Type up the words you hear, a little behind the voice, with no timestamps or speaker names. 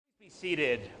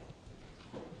Seated.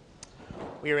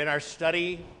 We are in our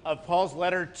study of Paul's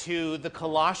letter to the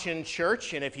Colossian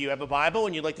church, and if you have a Bible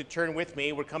and you'd like to turn with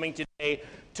me, we're coming today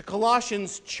to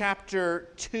Colossians chapter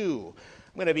 2.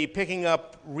 I'm going to be picking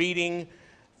up reading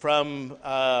from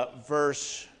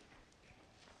verse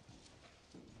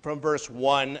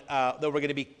 1, though we're going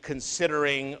to be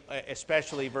considering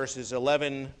especially verses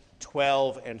 11,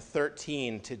 12, and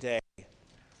 13 today.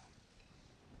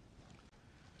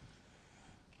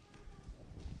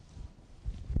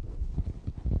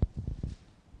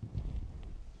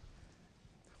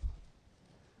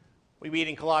 We read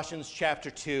in Colossians chapter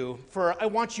 2, "For I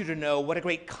want you to know what a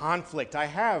great conflict I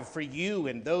have for you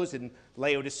and those in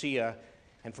Laodicea,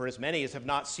 and for as many as have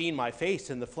not seen my face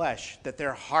in the flesh, that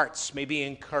their hearts may be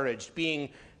encouraged,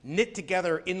 being knit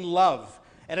together in love,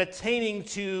 and attaining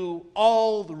to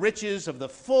all the riches of the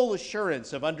full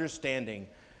assurance of understanding,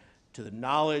 to the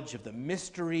knowledge of the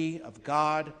mystery of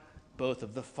God, both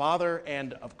of the Father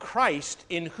and of Christ,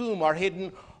 in whom are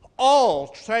hidden all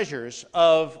treasures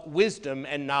of wisdom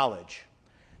and knowledge.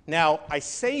 Now, I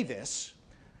say this,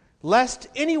 lest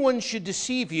anyone should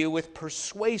deceive you with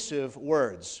persuasive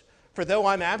words. For though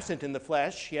I'm absent in the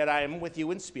flesh, yet I am with you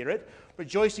in spirit,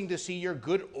 rejoicing to see your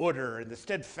good order and the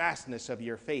steadfastness of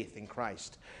your faith in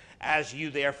Christ. As you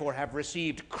therefore have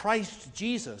received Christ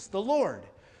Jesus the Lord,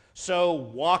 so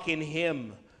walk in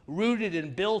him, rooted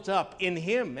and built up in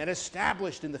him, and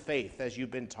established in the faith as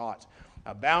you've been taught,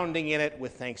 abounding in it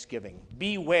with thanksgiving.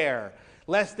 Beware,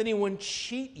 lest anyone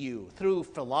cheat you through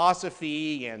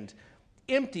philosophy and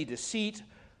empty deceit,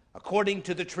 according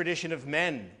to the tradition of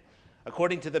men,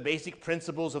 according to the basic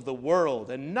principles of the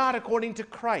world, and not according to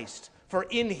Christ. For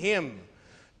in him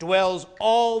dwells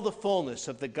all the fullness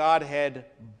of the Godhead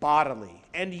bodily,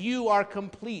 and you are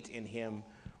complete in him,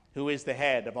 who is the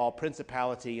head of all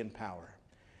principality and power.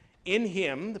 In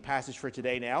him," the passage for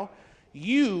today now,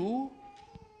 "you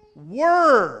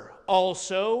were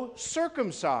also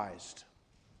circumcised,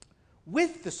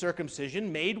 with the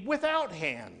circumcision made without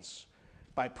hands,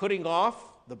 by putting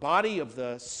off the body of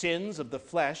the sins of the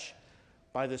flesh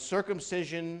by the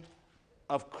circumcision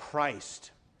of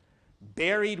Christ,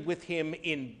 buried with him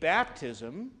in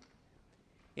baptism,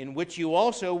 in which you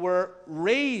also were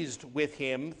raised with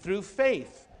him through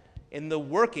faith in the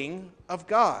working of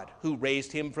God, who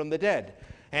raised him from the dead.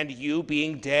 And you,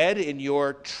 being dead in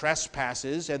your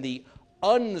trespasses and the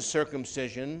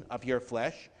uncircumcision of your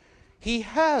flesh, he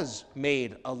has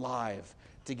made alive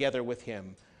together with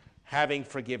him, having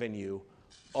forgiven you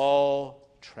all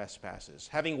trespasses,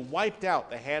 having wiped out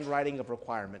the handwriting of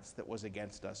requirements that was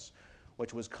against us,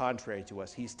 which was contrary to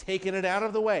us. He's taken it out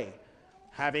of the way,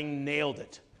 having nailed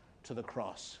it to the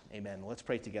cross." Amen. Let's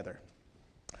pray together.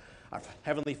 Our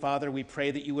Heavenly Father, we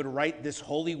pray that you would write this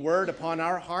holy word upon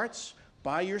our hearts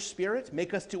by your Spirit.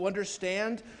 Make us to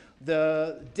understand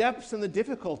the depths and the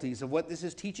difficulties of what this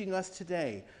is teaching us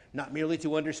today. Not merely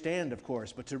to understand, of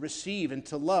course, but to receive and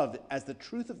to love as the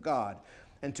truth of God,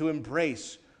 and to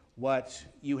embrace what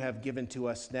you have given to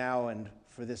us now and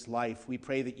for this life. We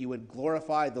pray that you would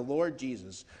glorify the Lord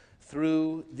Jesus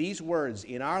through these words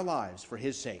in our lives for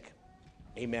his sake.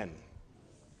 Amen.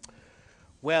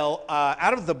 Well,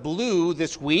 out of the blue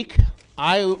this week,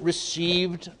 I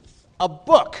received a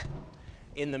book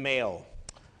in the mail.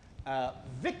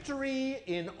 Victory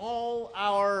in All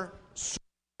Our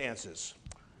Circumstances.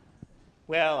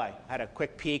 Well, I had a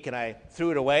quick peek and I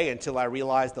threw it away until I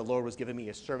realized the Lord was giving me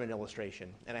a sermon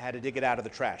illustration, and I had to dig it out of the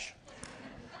trash.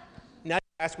 Now you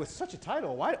ask, with such a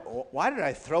title, why did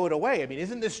I throw it away? I mean,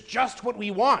 isn't this just what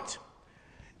we want?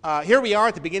 Here we are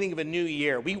at the beginning of a new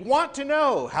year. We want to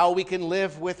know how we can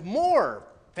live with more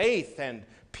faith and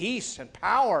peace and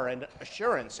power and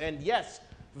assurance, and yes,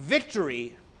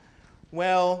 victory.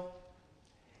 Well,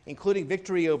 including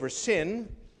victory over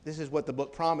sin, this is what the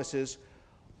book promises.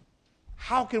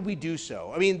 How can we do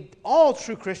so? I mean, all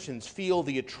true Christians feel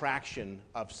the attraction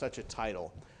of such a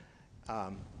title.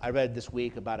 I read this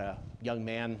week about a young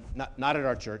man, not at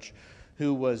our church,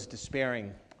 who was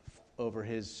despairing over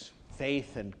his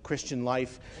faith and Christian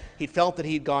life. He felt that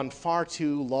he'd gone far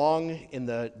too long in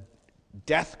the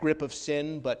death grip of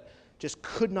sin, but just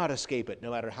could not escape it, no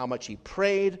matter how much he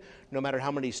prayed, no matter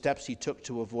how many steps he took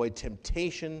to avoid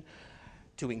temptation,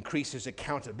 to increase his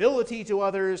accountability to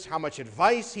others, how much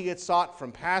advice he had sought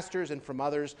from pastors and from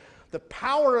others. The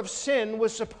power of sin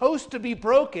was supposed to be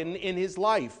broken in his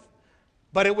life,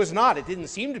 but it was not. It didn't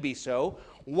seem to be so.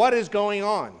 What is going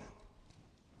on?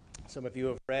 Some of you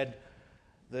have read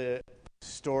the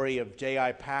story of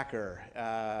J.I. Packer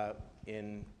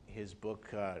in his book,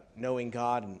 Knowing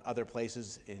God, and other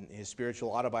places in his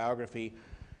spiritual autobiography,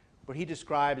 where he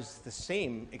describes the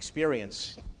same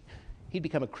experience. He'd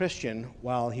become a Christian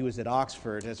while he was at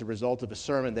Oxford as a result of a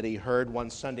sermon that he heard one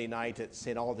Sunday night at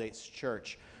St. Aldate's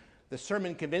Church. The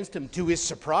sermon convinced him, to his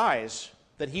surprise,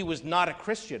 that he was not a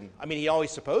Christian. I mean, he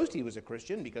always supposed he was a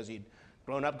Christian because he'd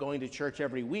grown up going to church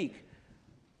every week.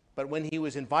 But when he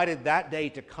was invited that day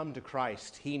to come to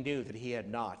Christ, he knew that he had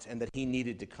not and that he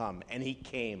needed to come, and he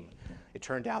came. It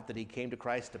turned out that he came to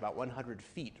Christ about 100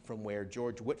 feet from where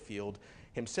George Whitefield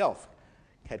himself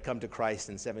had come to Christ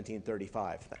in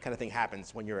 1735. That kind of thing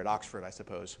happens when you're at Oxford, I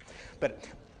suppose. But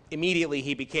immediately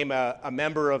he became a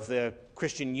member of the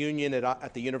Christian Union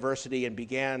at the university and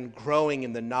began growing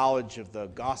in the knowledge of the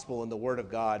gospel and the Word of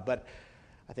God. But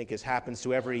I think, as happens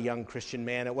to every young Christian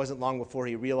man, it wasn't long before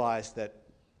he realized that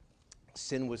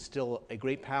sin was still a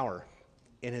great power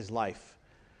in his life.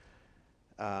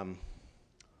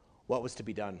 What was to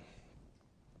be done?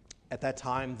 At that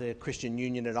time, the Christian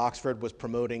Union at Oxford was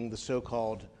promoting the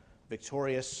so-called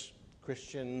victorious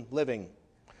Christian living,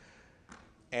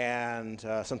 and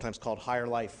sometimes called higher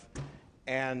life.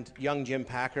 And young Jim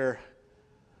Packer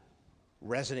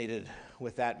resonated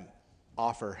with that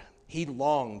offer. He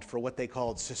longed for what they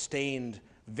called sustained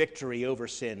victory over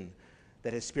sin,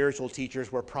 that his spiritual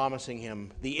teachers were promising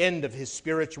him, the end of his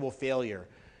spiritual failure.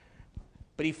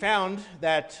 But he found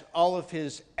that all of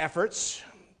his efforts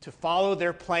to follow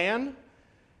their plan,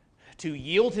 to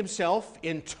yield himself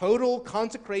in total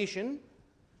consecration,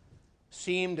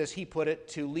 seemed, as he put it,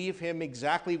 to leave him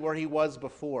exactly where he was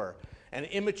before, an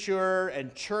immature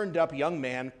and churned-up young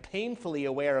man, painfully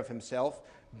aware of himself,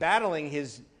 battling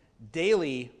his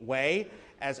daily way,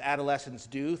 as adolescents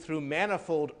do, through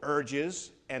manifold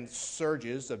urges and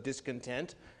surges of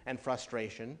discontent and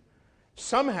frustration.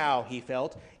 Somehow, he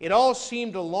felt, it all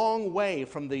seemed a long way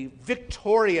from the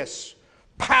victorious,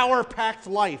 power-packed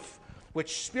life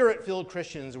which Spirit-filled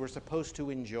Christians were supposed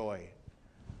to enjoy.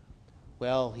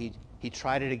 Well, he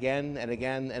tried it again and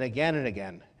again and again and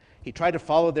again. He tried to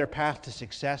follow their path to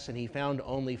success, and he found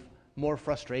only more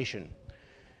frustration.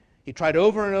 He tried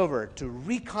over and over to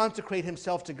reconsecrate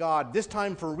himself to God, this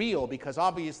time for real, because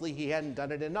obviously he hadn't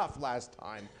done it enough last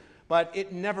time. But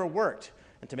it never worked.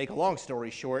 And to make a long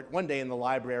story short, one day in the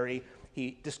library,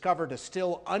 he discovered a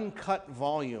still uncut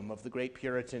volume of the great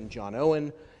Puritan John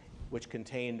Owen, which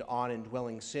contained on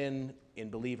indwelling sin in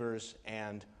believers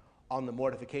and on the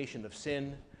mortification of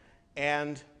sin.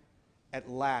 And at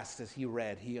last, as he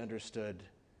read, he understood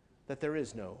that there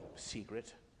is no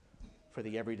secret for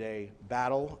the everyday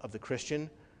battle of the Christian,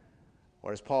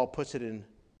 or as Paul puts it in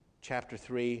chapter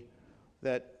 3,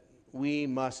 that we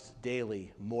must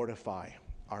daily mortify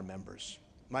our members.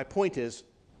 My point is,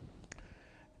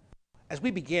 as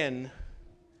we begin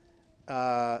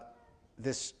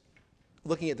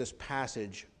looking at this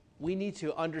passage, we need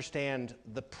to understand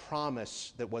the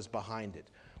promise that was behind it.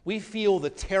 We feel the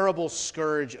terrible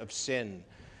scourge of sin.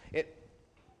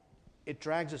 It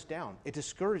drags us down. It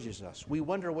discourages us. We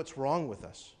wonder what's wrong with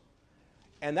us.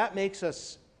 And that makes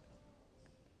us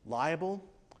liable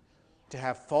to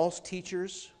have false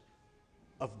teachers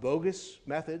of bogus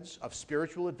methods of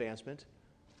spiritual advancement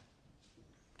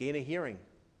gain a hearing,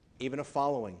 even a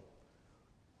following.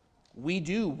 We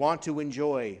do want to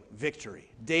enjoy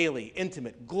victory, daily,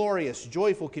 intimate, glorious,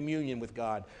 joyful communion with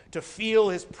God, to feel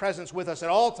His presence with us at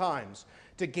all times,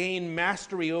 to gain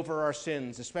mastery over our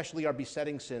sins, especially our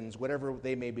besetting sins, whatever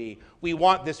they may be. We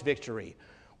want this victory.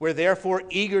 We're therefore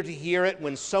eager to hear it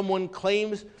when someone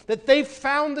claims that they've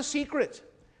found the secret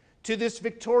to this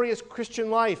victorious Christian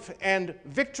life and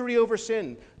victory over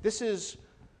sin. This is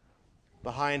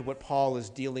behind what Paul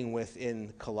is dealing with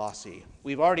in Colossae.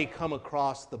 We've already come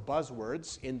across the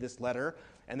buzzwords in this letter,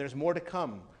 and there's more to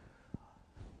come.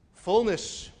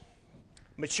 Fullness,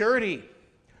 maturity,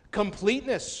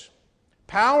 completeness,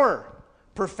 power,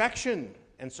 perfection,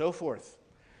 and so forth.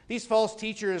 These false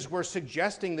teachers were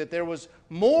suggesting that there was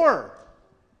more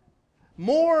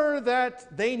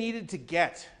that they needed to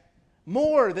get,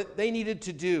 more that they needed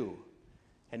to do.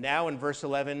 And now in verse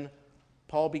 11,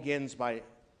 Paul begins by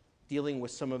dealing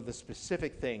with some of the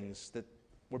specific things that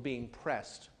were being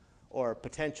pressed or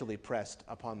potentially pressed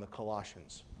upon the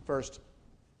Colossians. First,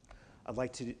 I'd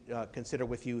like to consider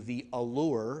with you the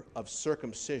allure of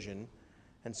circumcision,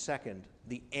 and second,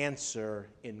 the answer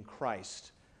in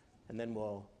Christ. And then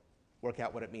we'll work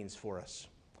out what it means for us.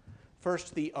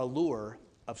 First, the allure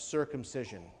of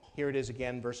circumcision. Here it is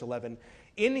again, verse 11.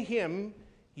 In him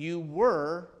you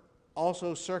were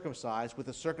also circumcised with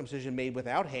a circumcision made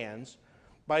without hands,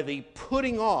 by the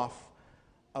putting off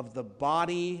of the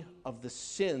body of the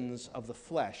sins of the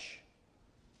flesh,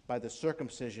 by the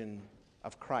circumcision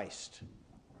of Christ,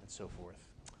 and so forth.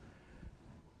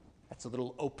 That's a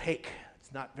little opaque.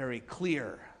 It's not very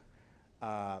clear.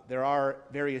 There are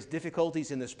various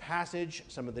difficulties in this passage.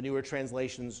 Some of the newer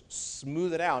translations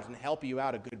smooth it out and help you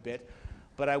out a good bit.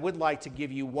 But I would like to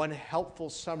give you one helpful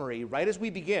summary right as we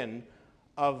begin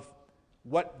of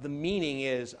what the meaning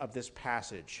is of this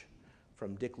passage.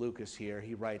 From Dick Lucas here,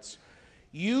 he writes,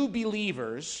 "You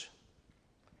believers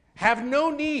have no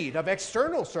need of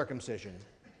external circumcision.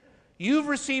 You've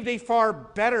received a far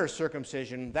better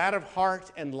circumcision, that of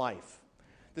heart and life.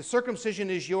 The circumcision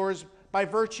is yours by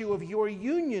virtue of your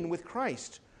union with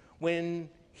Christ. When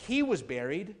he was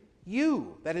buried,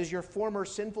 you, that is your former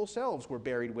sinful selves, were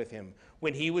buried with him.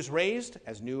 When he was raised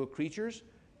as new creatures,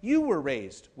 you were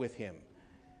raised with him.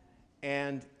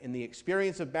 And in the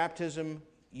experience of baptism,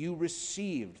 you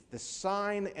received the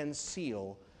sign and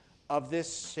seal of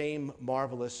this same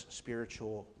marvelous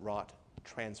spiritual wrought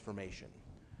transformation."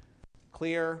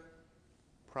 Clear?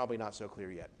 Probably not so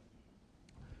clear yet.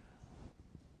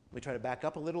 Let me try to back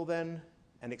up a little then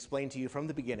and explain to you from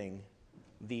the beginning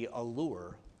the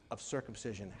allure of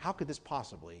circumcision. How could this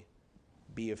possibly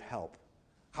be of help?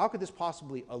 How could this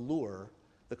possibly allure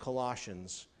the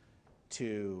Colossians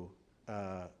to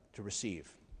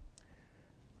receive?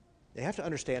 They have to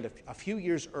understand a few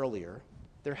years earlier,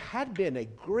 there had been a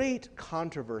great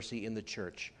controversy in the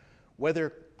church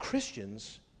whether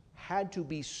Christians had to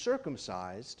be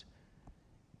circumcised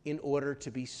in order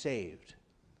to be saved.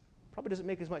 Probably doesn't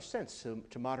make as much sense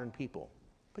to modern people.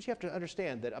 But you have to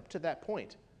understand that up to that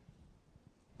point,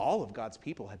 all of God's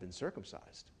people had been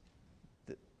circumcised.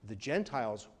 The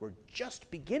Gentiles were just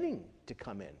beginning to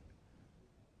come in.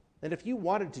 And if you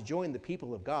wanted to join the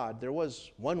people of God, there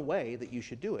was one way that you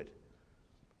should do it: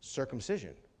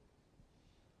 circumcision.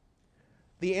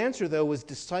 The answer, though, was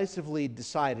decisively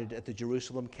decided at the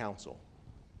Jerusalem Council.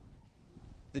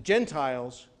 The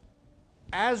Gentiles,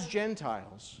 as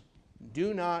Gentiles,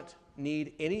 do not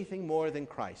need anything more than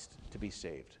Christ to be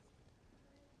saved.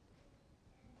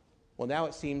 Well, now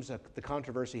it seems the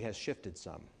controversy has shifted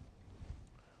some.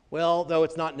 Well, though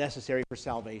it's not necessary for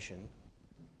salvation,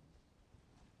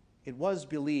 it was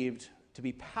believed to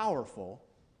be powerful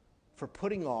for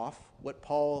putting off what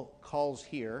Paul calls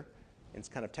here, in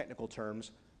kind of technical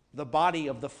terms, the body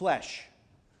of the flesh,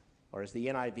 or as the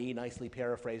NIV nicely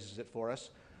paraphrases it for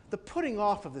us, the putting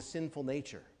off of the sinful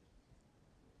nature.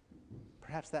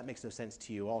 Perhaps that makes no sense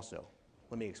to you also.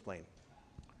 Let me explain.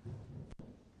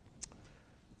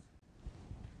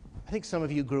 I think some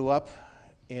of you grew up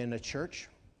in a church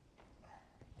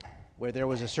where there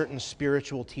was a certain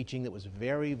spiritual teaching that was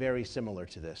very, very similar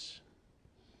to this.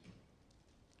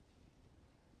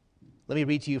 Let me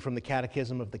read to you from the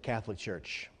Catechism of the Catholic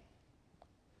Church.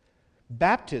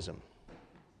 Baptism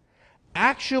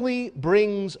actually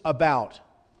brings about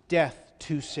death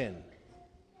to sin.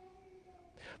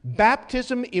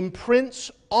 Baptism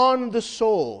imprints on the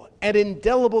soul an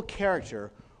indelible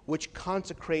character which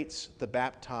consecrates the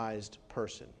baptized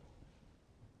person.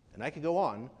 And I could go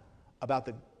on about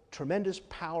the tremendous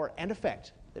power and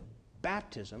effect that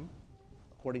baptism,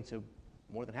 according to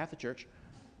more than half the church,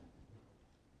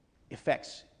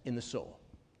 effects in the soul.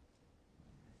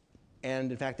 And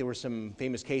in fact, there were some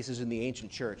famous cases in the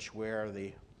ancient church where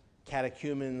the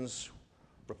catechumens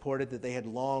reported that they had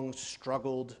long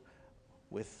struggled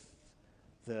with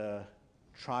the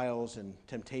trials and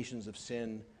temptations of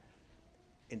sin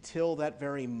until that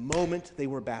very moment they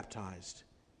were baptized.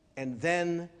 And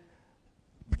then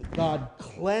God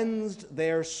cleansed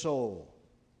their soul.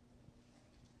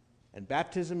 And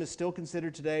baptism is still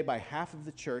considered today by half of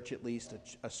the church, at least,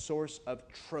 a source of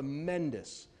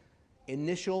tremendous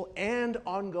initial and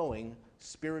ongoing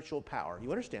spiritual power.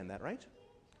 You understand that, right?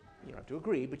 You don't have to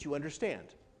agree, but you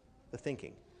understand the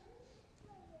thinking.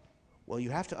 Well, you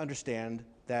have to understand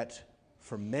that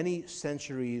for many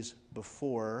centuries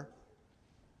before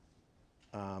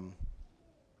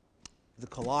the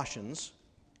Colossians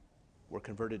were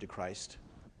converted to Christ,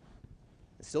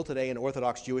 and still today in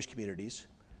Orthodox Jewish communities,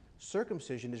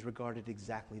 circumcision is regarded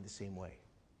exactly the same way.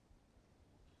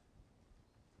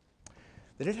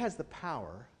 That it has the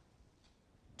power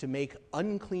to make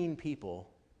unclean people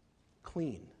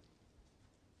clean,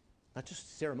 not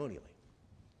just ceremonially.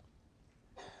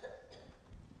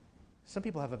 Some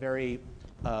people have a very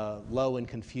low and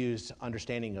confused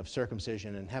understanding of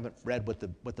circumcision and haven't read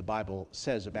what the Bible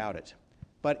says about it.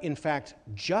 But in fact,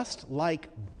 just like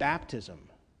baptism,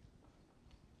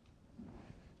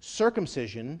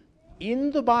 circumcision in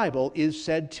the Bible is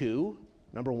said to,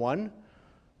 number one,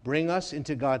 bring us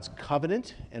into God's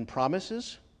covenant and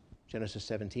promises, Genesis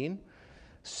 17,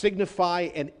 signify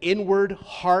an inward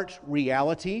heart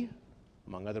reality,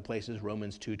 among other places,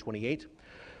 Romans 2:28,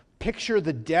 picture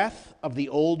the death of the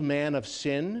old man of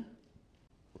sin,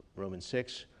 Romans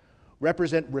 6,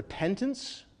 represent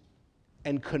repentance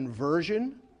and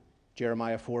conversion,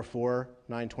 Jeremiah 4:4,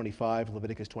 9:25,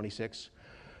 Leviticus 26,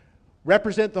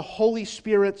 represent the Holy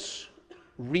Spirit's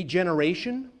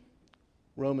regeneration,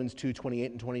 Romans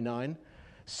 2:28 and 29,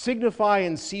 signify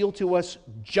and seal to us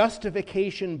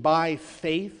justification by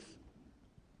faith,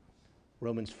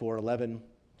 Romans 4:11,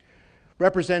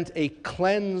 represent a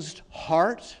cleansed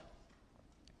heart,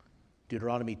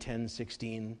 Deuteronomy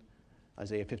 10:16,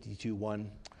 Isaiah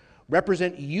 52:1,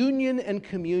 represent union and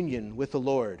communion with the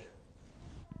Lord,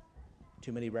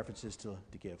 too many references to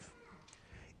give,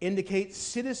 indicate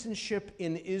citizenship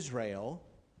in Israel,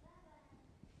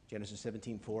 Genesis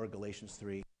 17:4, Galatians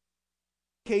 3,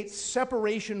 indicate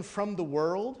separation from the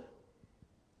world,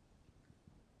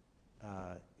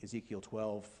 Ezekiel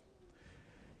 12,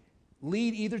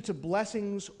 lead either to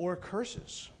blessings or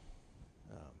curses,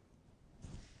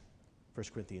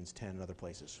 1 Corinthians 10 and other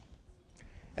places.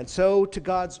 And so to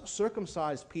God's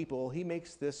circumcised people, he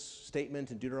makes this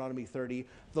statement in Deuteronomy 30,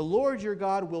 the Lord your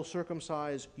God will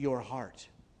circumcise your heart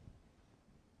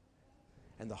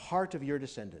and the heart of your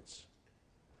descendants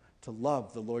to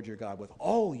love the Lord your God with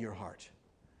all your heart,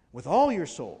 with all your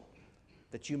soul,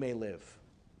 that you may live.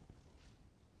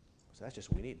 So that's just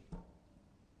what we need.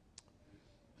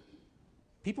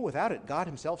 People without it, God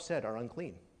himself said, are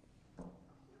unclean.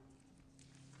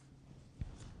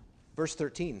 Verse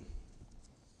 13,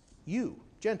 you,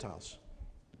 Gentiles,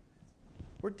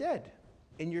 were dead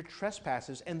in your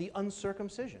trespasses and the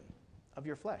uncircumcision of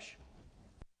your flesh.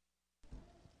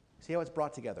 See how it's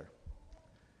brought together?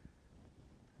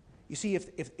 You see,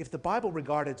 if the Bible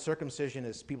regarded circumcision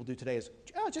as people do today as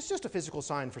just a physical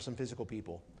sign for some physical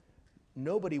people,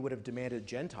 nobody would have demanded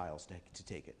Gentiles to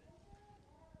take it.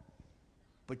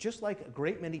 But just like a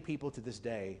great many people to this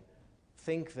day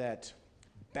think that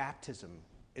baptism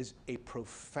is a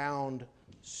profound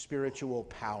spiritual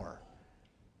power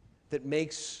that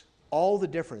makes all the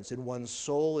difference in one's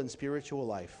soul and spiritual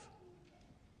life,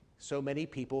 so many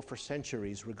people for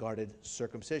centuries regarded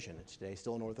circumcision, and today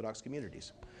still in Orthodox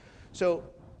communities. So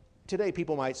today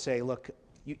people might say, look,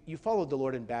 you followed the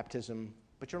Lord in baptism,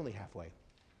 but you're only halfway.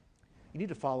 You need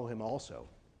to follow him also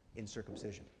in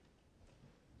circumcision.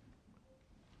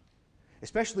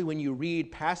 Especially when you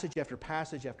read passage after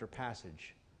passage after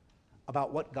passage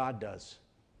about what God does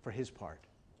for his part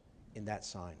in that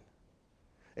sign.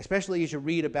 Especially as you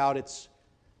read about its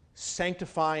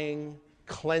sanctifying,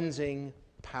 cleansing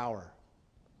power.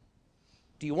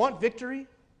 Do you want victory?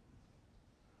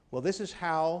 Well, this is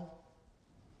how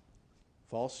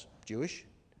false Jewish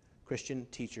Christian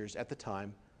teachers at the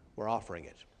time were offering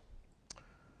it.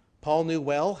 Paul knew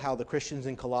well how the Christians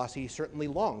in Colossae certainly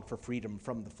longed for freedom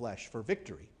from the flesh, for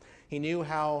victory. He knew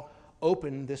how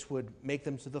open this would make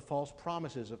them to the false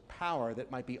promises of power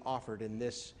that might be offered in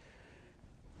this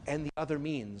and the other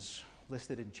means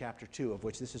listed in chapter 2, of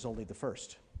which this is only the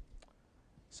first.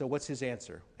 So what's his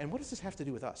answer? And what does this have to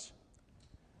do with us?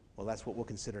 Well, that's what we'll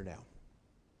consider now.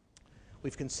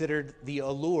 We've considered the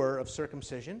allure of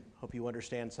circumcision. Hope you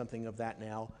understand something of that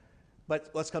now. But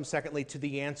let's come secondly to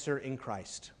the answer in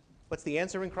Christ. What's the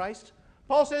answer in Christ?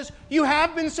 Paul says, you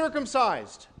have been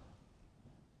circumcised.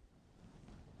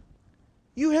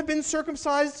 You have been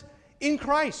circumcised in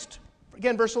Christ.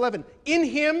 Again, verse 11. In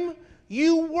him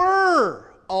you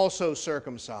were also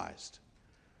circumcised,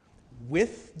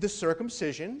 with the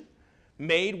circumcision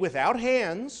made without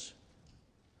hands,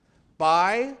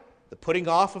 by the putting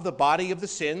off of the body of the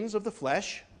sins of the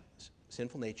flesh,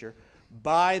 sinful nature,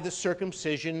 by the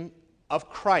circumcision of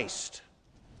Christ.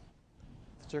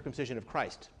 The circumcision of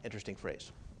Christ, interesting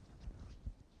phrase.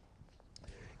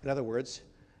 In other words,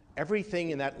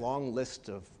 everything in that long list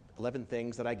of 11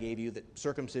 things that I gave you that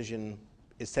circumcision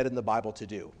is said in the Bible to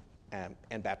do,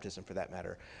 and baptism for that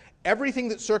matter, everything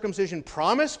that circumcision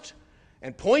promised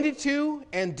and pointed to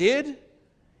and did,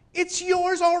 it's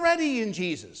yours already in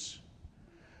Jesus.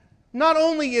 Not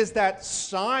only is that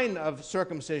sign of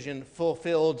circumcision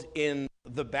fulfilled in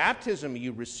the baptism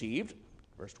you received,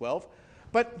 verse 12,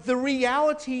 but the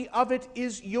reality of it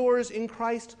is yours in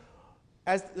Christ,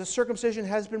 as the circumcision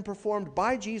has been performed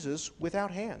by Jesus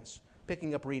without hands.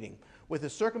 Picking up reading. With the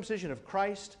circumcision of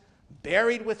Christ,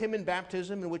 buried with him in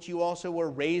baptism, in which you also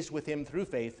were raised with him through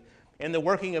faith, in the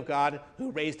working of God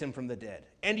who raised him from the dead.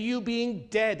 And you being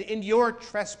dead in your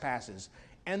trespasses,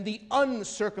 and the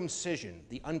uncircumcision,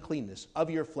 the uncleanness of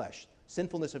your flesh,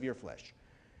 sinfulness of your flesh,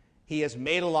 he has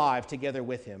made alive together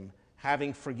with him,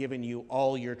 having forgiven you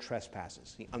all your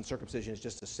trespasses. The uncircumcision is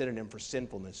just a synonym for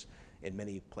sinfulness in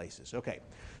many places. Okay,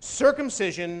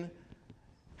 circumcision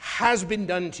has been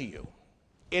done to you.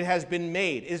 It has been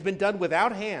made. It has been done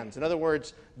without hands. In other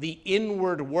words, the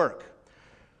inward work.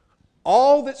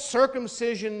 All that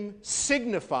circumcision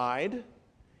signified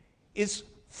is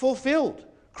fulfilled.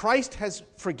 Christ has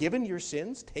forgiven your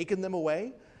sins, taken them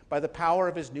away by the power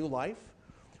of his new life.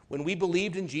 When we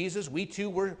believed in Jesus, we too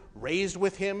were raised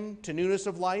with him to newness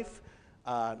of life.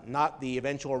 Not the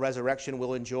eventual resurrection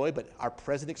we'll enjoy, but our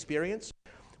present experience.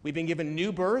 We've been given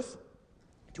new birth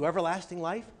to everlasting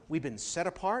life. We've been set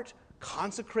apart,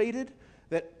 consecrated,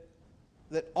 that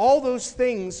all those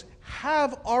things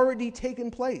have already taken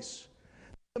place.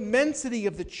 The immensity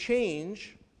of the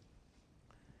change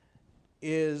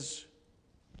is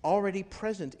already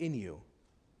present in you.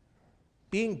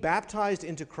 Being baptized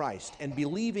into Christ and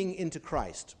believing into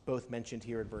Christ, both mentioned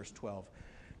here in verse 12,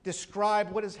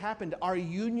 describe what has happened, our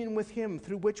union with him,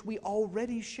 through which we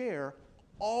already share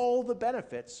all the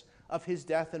benefits of his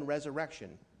death and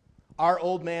resurrection. Our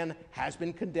old man has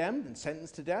been condemned and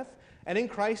sentenced to death, and in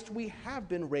Christ we have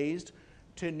been raised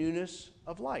to newness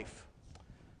of life.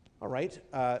 All right,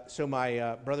 so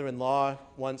my brother-in-law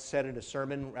once said in a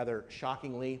sermon, rather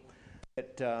shockingly,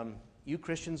 that you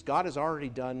Christians, God has already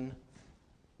done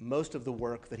most of the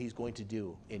work that he's going to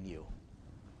do in you.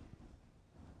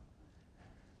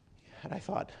 And I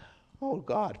thought, oh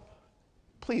God,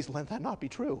 please let that not be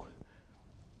true.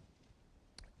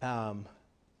 That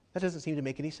doesn't seem to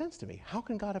make any sense to me. How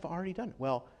can God have already done it?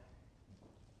 Well,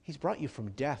 he's brought you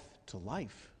from death to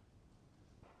life,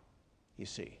 you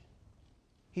see.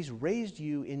 He's raised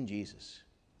you in Jesus.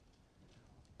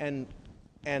 And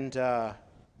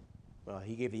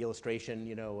he gave the illustration,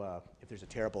 if there's a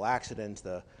terrible accident,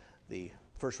 the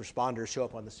first responders show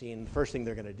up on the scene. The first thing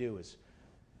they're going to do is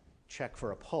check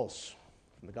for a pulse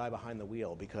from the guy behind the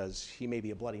wheel, because he may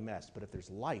be a bloody mess. But if there's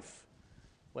life,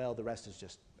 well, the rest is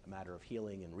just a matter of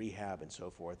healing and rehab and so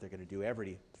forth. They're going to do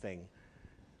everything.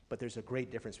 But there's a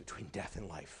great difference between death and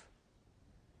life.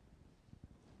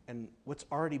 And what's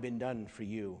already been done for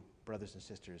you, brothers and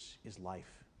sisters, is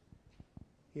life.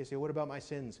 You say, what about my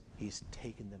sins? He's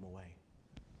taken them away.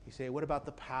 You say, what about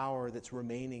the power that's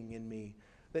remaining in me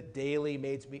that daily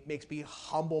makes me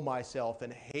humble myself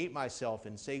and hate myself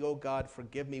and say, oh God,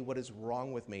 forgive me, what is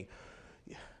wrong with me?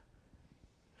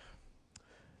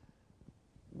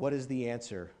 What is the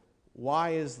answer?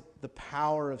 Why is the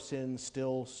power of sin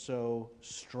still so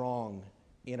strong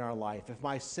in our life? If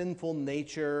my sinful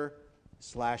nature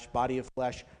 / body of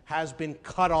flesh has been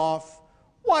cut off,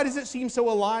 why does it seem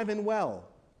so alive and well?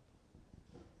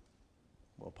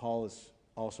 Well, Paul is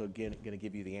also going to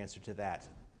give you the answer to that,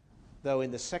 though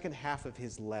in the second half of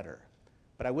his letter.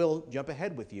 But I will jump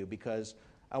ahead with you, because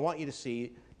I want you to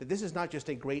see that this is not just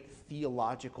a great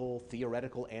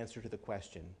theoretical answer to the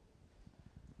question.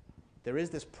 There is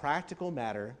this practical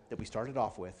matter that we started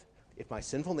off with. If my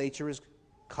sinful nature is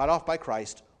cut off by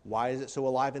Christ, why is it so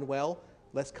alive and well?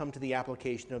 Let's come to the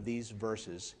application of these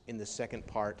verses in the second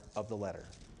part of the letter.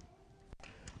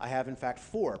 I have, in fact,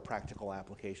 4 practical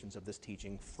applications of this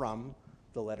teaching from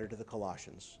the letter to the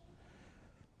Colossians.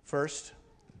 First,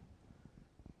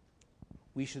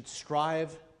 we should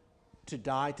strive to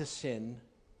die to sin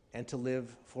and to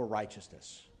live for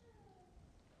righteousness.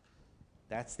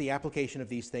 That's the application of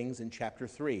these things in chapter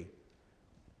 3.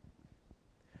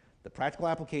 The practical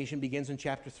application begins in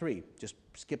chapter 3. Just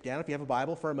skip down, if you have a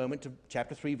Bible, for a moment to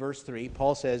chapter 3, verse 3.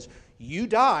 Paul says, you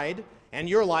died, and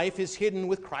your life is hidden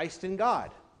with Christ in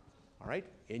God. All right?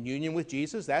 In union with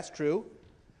Jesus, that's true.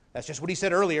 That's just what he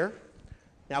said earlier.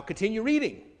 Now continue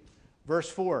reading. Verse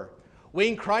 4.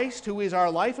 When Christ, who is our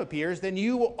life, appears, then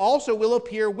you also will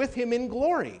appear with him in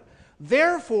glory.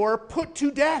 Therefore, put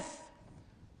to death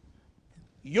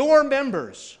your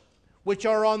members which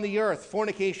are on the earth: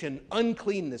 fornication,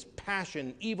 uncleanness,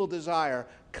 passion, evil desire,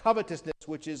 covetousness,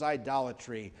 which is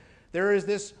idolatry. There is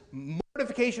this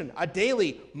mortification, a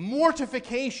daily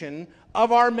mortification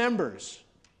of our members.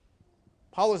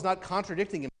 Paul is not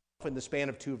contradicting himself in the span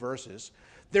of 2 verses.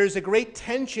 There's a great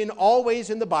tension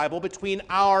always in the Bible between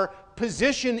our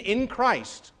position in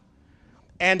Christ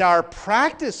and our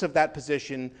practice of that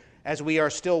position as we are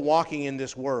still walking in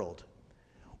this world.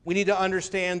 We need to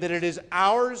understand that it is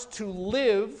ours to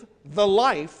live the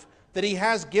life that he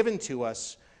has given to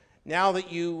us. Now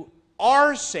that you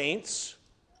are saints,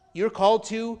 you're called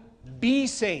to be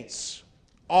saints.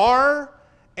 R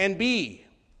and B.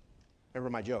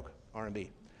 Remember my joke, R and B.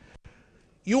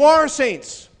 You are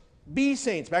saints. Be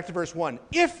saints. Back to verse 1.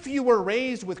 If you were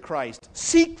raised with Christ,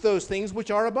 seek those things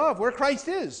which are above, where Christ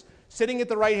is, sitting at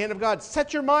the right hand of God.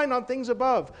 Set your mind on things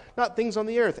above, not things on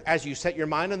the earth. As you set your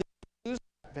mind on the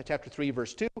chapter 3,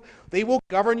 verse 2. They will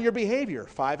govern your behavior,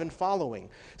 5 and following.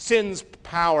 Sin's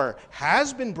power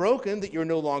has been broken, that you're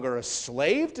no longer a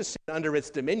slave to sin under its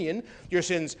dominion. Your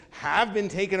sins have been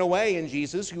taken away in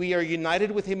Jesus. We are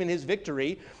united with him in his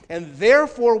victory, and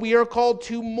therefore we are called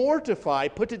to mortify,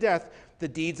 put to death, the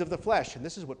deeds of the flesh. And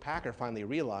this is what Packer finally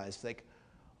realized. Like,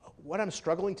 what I'm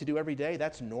struggling to do every day,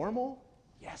 that's normal?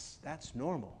 Yes, that's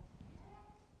normal.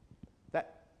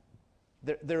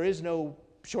 There is no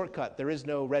shortcut. There is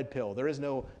no red pill. There is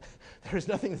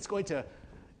nothing that's going to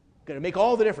make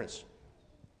all the difference.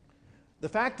 The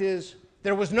fact is,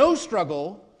 there was no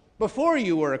struggle before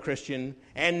you were a Christian,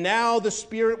 and now the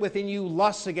spirit within you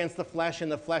lusts against the flesh,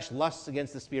 and the flesh lusts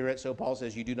against the spirit. So Paul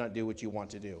says you do not do what you want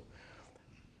to do.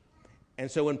 And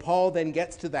so when Paul then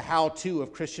gets to the how-to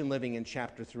of Christian living in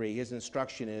chapter 3, his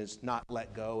instruction is not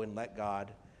let go and let God.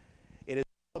 It is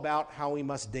all about how we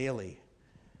must daily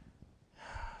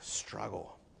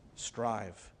struggle,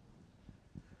 strive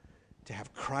to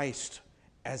have Christ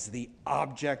as the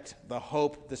object, the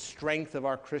hope, the strength of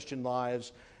our Christian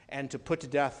lives, and to put to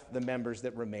death the members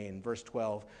that remain. Verse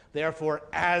 12, therefore,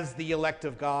 as the elect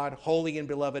of God, holy and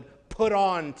beloved, put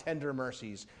on tender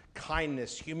mercies,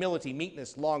 kindness, humility,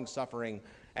 meekness, long-suffering,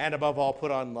 and above all,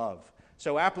 put on love.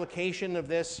 So application of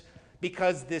this,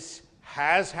 because this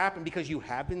has happened, because you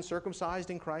have been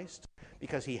circumcised in Christ,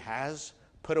 because he has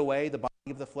put away the body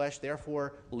of the flesh,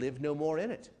 therefore live no more in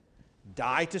it.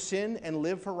 Die to sin and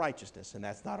live for righteousness. And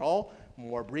that's not all.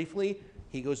 More briefly,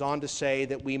 he goes on to say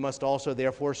that we must also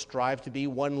therefore strive to be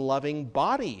one loving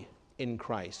body in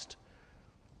Christ.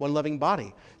 One loving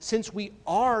body. Since we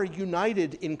are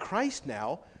united in Christ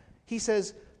now, he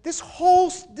says this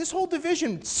whole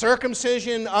division,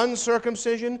 circumcision,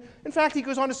 uncircumcision, in fact, he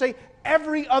goes on to say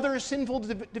every other sinful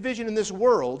division in this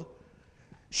world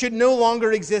should no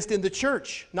longer exist in the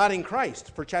church, not in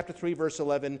Christ. For chapter 3, verse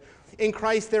 11, in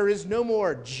Christ there is no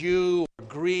more Jew or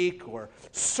Greek or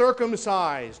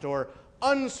circumcised or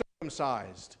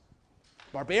uncircumcised,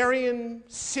 barbarian,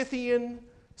 Scythian,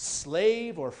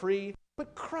 slave or free,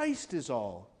 but Christ is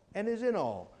all and is in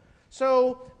all.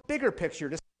 So, bigger picture,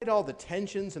 despite all the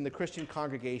tensions in the Christian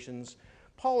congregations,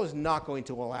 Paul is not going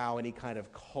to allow any kind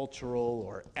of cultural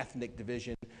or ethnic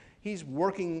division. He's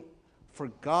working for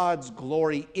God's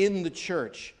glory in the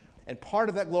church. And part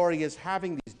of that glory is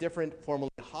having these different formerly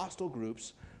hostile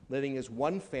groups living as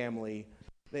one family.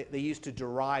 They used to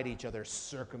deride each other,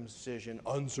 circumcision,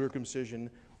 uncircumcision.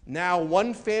 Now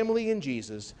one family in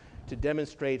Jesus to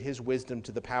demonstrate his wisdom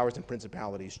to the powers and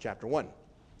principalities, chapter 1.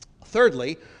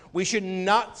 Thirdly, we should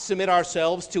not submit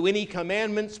ourselves to any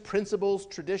commandments, principles,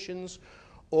 traditions,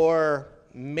 or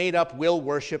made-up will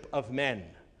worship of men.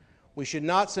 We should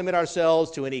not submit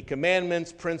ourselves to any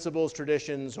commandments, principles,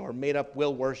 traditions, or made-up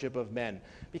will worship of men.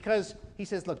 Because, he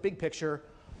says, look, big picture,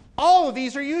 all of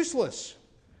these are useless.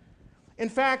 In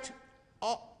fact,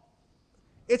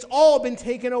 it's all been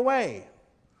taken away.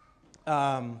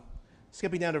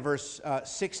 Skipping down to verse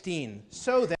 16.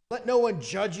 So then, let no one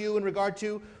judge you in regard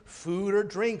to food or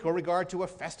drink, or regard to a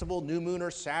festival, new moon, or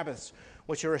Sabbaths,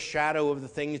 which are a shadow of the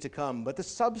things to come. But the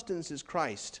substance is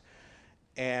Christ.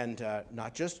 And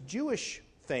not just Jewish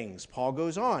things. Paul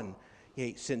goes on.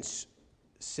 Since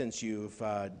you've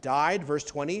died, verse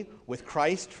 20, with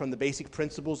Christ from the basic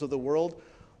principles of the world,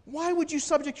 why would you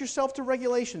subject yourself to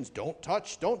regulations? Don't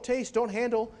touch, don't taste, don't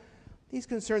handle. These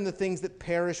concern the things that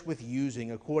perish with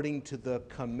using according to the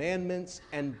commandments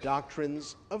and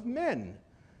doctrines of men.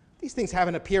 These things have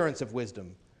an appearance of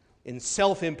wisdom in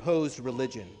self-imposed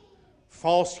religion,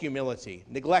 false humility,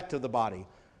 neglect of the body,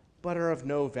 but are of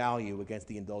no value against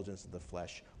the indulgence of the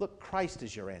flesh. Look, Christ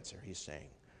is your answer, he's saying.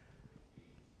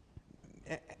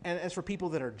 And as for people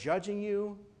that are judging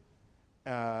you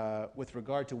with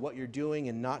regard to what you're doing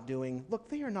and not doing, look,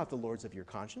 they are not the lords of your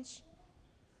conscience.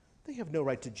 They have no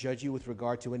right to judge you with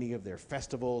regard to any of their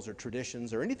festivals or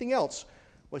traditions or anything else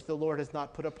which the Lord has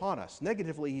not put upon us.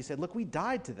 Negatively, he said, look, we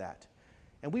died to that.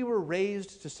 And we were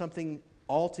raised to something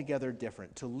altogether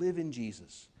different, to live in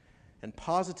Jesus. And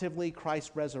positively,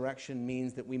 Christ's resurrection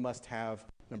means that we must have,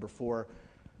 number 4,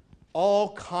 all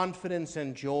confidence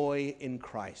and joy in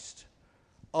Christ.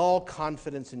 All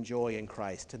confidence and joy in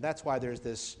Christ. And that's why there's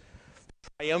this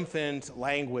triumphant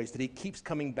language that he keeps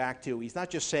coming back to. He's not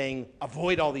just saying,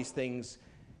 avoid all these things.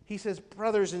 He says,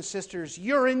 brothers and sisters,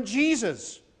 you're in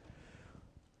Jesus.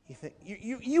 You think,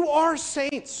 you are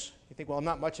saints. You think, well, I'm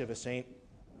not much of a saint.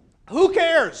 Who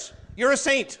cares? You're a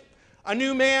saint. A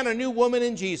new man, a new woman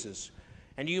in Jesus.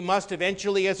 And you must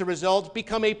eventually, as a result,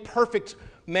 become a perfect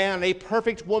man, a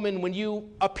perfect woman when you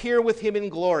appear with him in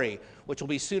glory, which will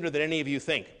be sooner than any of you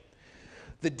think.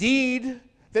 The deed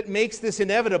that makes this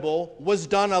inevitable was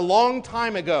done a long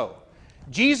time ago.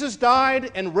 Jesus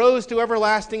died and rose to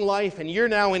everlasting life, and you're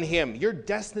now in him. Your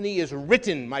destiny is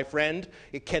written, my friend.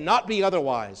 It cannot be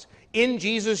otherwise. In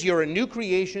Jesus, you're a new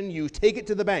creation. You take it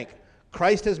to the bank.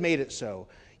 Christ has made it so.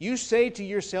 You say to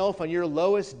yourself on your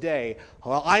lowest day,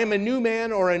 well, I am a new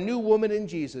man or a new woman in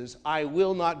Jesus. I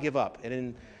will not give up.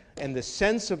 And the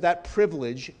sense of that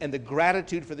privilege and the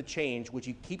gratitude for the change, which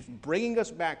he keeps bringing us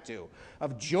back to,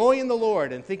 of joy in the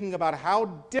Lord and thinking about how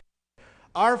different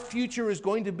our future is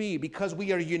going to be because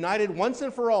we are united once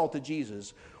and for all to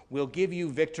Jesus, will give you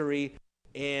victory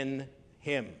in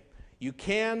him. You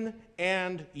can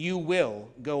and you will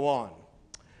go on.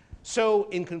 So,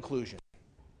 in conclusion,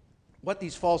 what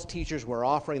these false teachers were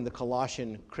offering the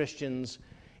Colossian Christians,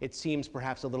 it seems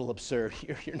perhaps a little absurd.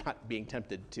 You're not being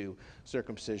tempted to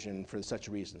circumcision for such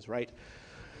reasons, right?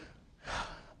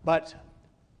 But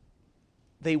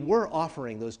they were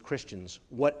offering those Christians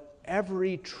what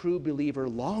every true believer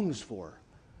longs for: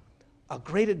 a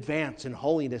great advance in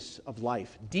holiness of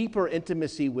life, deeper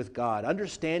intimacy with God,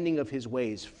 understanding of his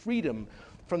ways, freedom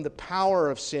from the power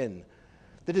of sin.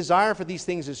 The desire for these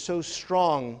things is so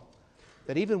strong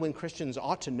that even when Christians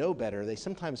ought to know better, they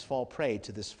sometimes fall prey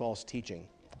to this false teaching.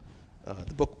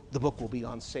 The book will be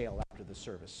on sale after the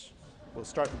service. We'll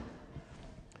start.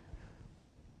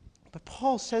 But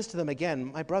Paul says to them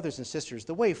again, my brothers and sisters,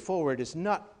 the way forward is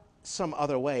not some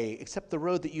other way except the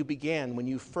road that you began when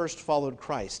you first followed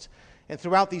Christ. And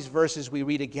throughout these verses we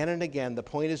read again and again, the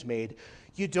point is made,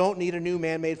 you don't need a new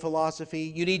man-made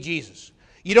philosophy, you need Jesus.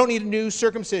 You don't need a new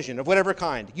circumcision of whatever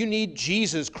kind. You need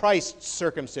Jesus Christ's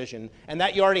circumcision, and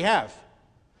that you already have.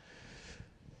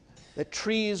 That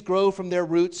trees grow from their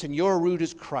roots, and your root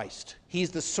is Christ. He's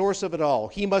the source of it all.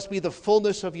 He must be the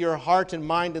fullness of your heart and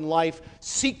mind and life.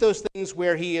 Seek those things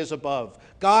where he is above.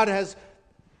 God has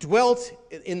dwelt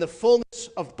in the fullness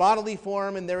of bodily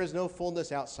form, and there is no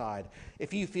fullness outside.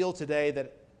 If you feel today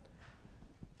that,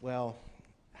 well,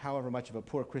 however much of a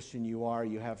poor Christian you are,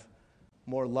 you have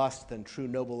more lust than true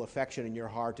noble affection in your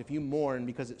heart, if you mourn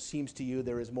because it seems to you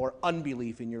there is more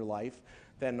unbelief in your life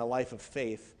than a life of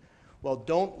faith, well,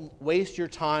 don't waste your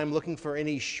time looking for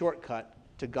any shortcut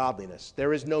to godliness.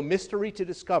 There is no mystery to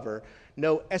discover,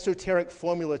 no esoteric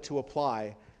formula to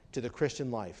apply to the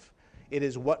Christian life. It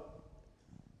is what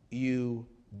you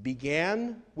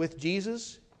began with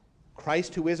Jesus,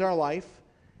 Christ who is our life.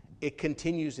 It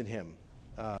continues in him.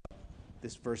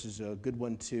 This verse is a good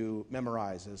one to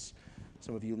memorize, as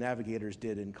some of you navigators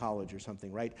did in college or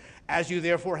something, right? As you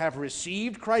therefore have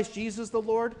received Christ Jesus the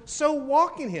Lord, so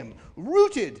walk in him,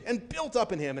 rooted and built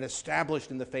up in him and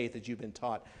established in the faith that you've been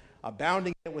taught,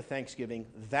 abounding in it with thanksgiving.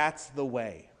 That's the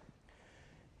way.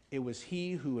 It was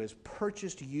he who has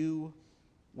purchased you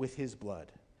with his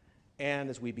blood. And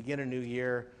as we begin a new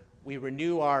year, we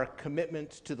renew our commitment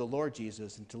to the Lord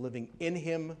Jesus and to living in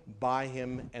him, by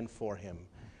him, and for him.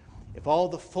 If all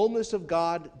the fullness of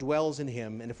God dwells in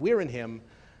him, and if we're in him,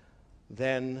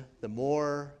 then the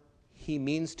more he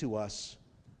means to us,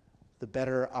 the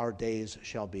better our days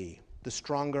shall be. The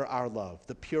stronger our love,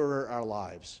 the purer our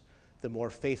lives, the more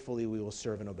faithfully we will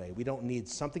serve and obey. We don't need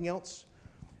something else.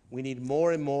 We need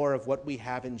more and more of what we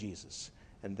have in Jesus.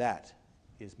 And that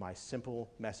is my simple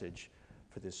message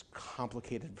for this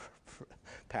complicated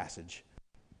passage.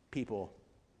 People,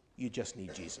 you just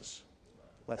need Jesus.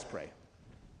 Let's pray.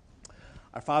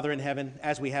 Our Father in heaven,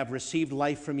 as we have received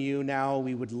life from you, now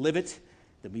we would live it,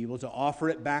 that we be able to offer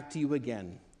it back to you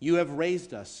again. You have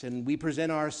raised us, and we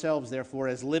present ourselves, therefore,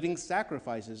 as living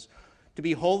sacrifices to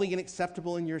be holy and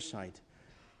acceptable in your sight.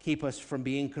 Keep us from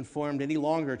being conformed any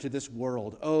longer to this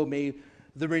world. Oh, may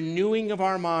the renewing of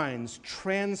our minds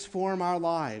transform our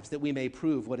lives, that we may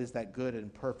prove what is that good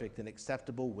and perfect and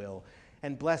acceptable will.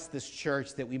 And bless this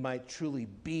church that we might truly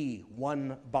be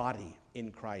one body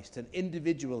in Christ, and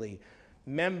individually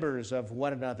members of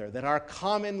one another, that our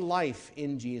common life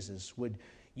in Jesus would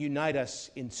unite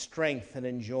us in strength and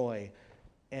in joy,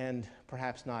 and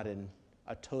perhaps not in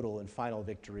a total and final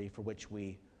victory for which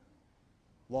we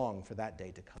long for that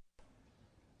day to come,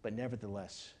 but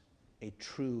nevertheless a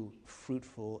true,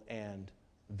 fruitful, and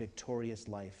victorious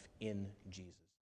life in Jesus.